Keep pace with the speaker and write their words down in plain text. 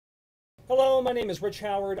Hello, my name is Rich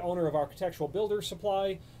Howard, owner of Architectural Builder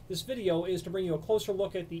Supply. This video is to bring you a closer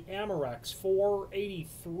look at the Amerex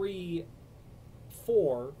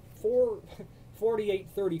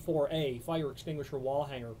 4834A fire extinguisher wall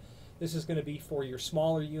hanger. This is going to be for your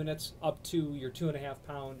smaller units up to your 2.5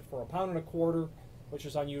 pound for £1.25, which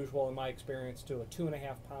is unusual in my experience, to a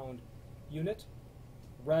 2.5 pound unit.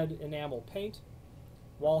 Red enamel paint.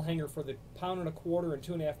 Wall hanger for the £1.25 and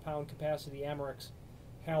 2.5 pound capacity Amerex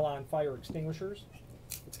halon fire extinguishers.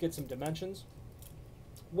 Let's get some dimensions.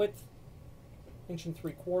 Width,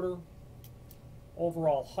 1.75 inches.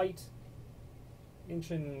 Overall height,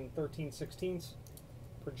 1.13 inches.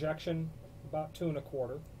 Projection, about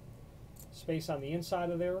 2.25. Space on the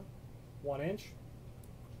inside of there, 1 inch.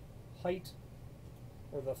 Height,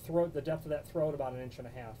 or the throat, the depth of that throat, about 1.5 inches.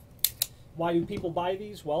 Why do people buy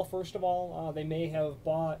these? Well, first of all, they may have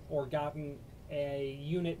bought or gotten a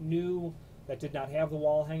unit new that did not have the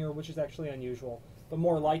wall hanger, which is actually unusual. But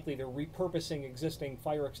more likely, they're repurposing existing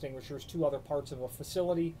fire extinguishers to other parts of a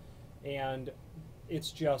facility, and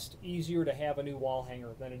it's just easier to have a new wall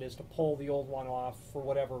hanger than it is to pull the old one off for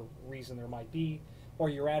whatever reason there might be, or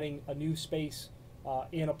you're adding a new space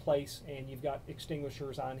in a place and you've got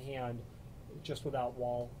extinguishers on hand just without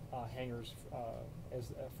wall hangers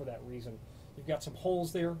for that reason. You've got some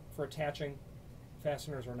holes there for attaching.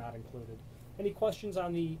 Fasteners are not included. Any questions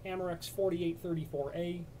on the Amerex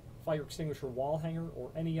 4834A fire extinguisher wall hanger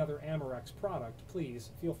or any other Amerex product,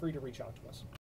 please feel free to reach out to us.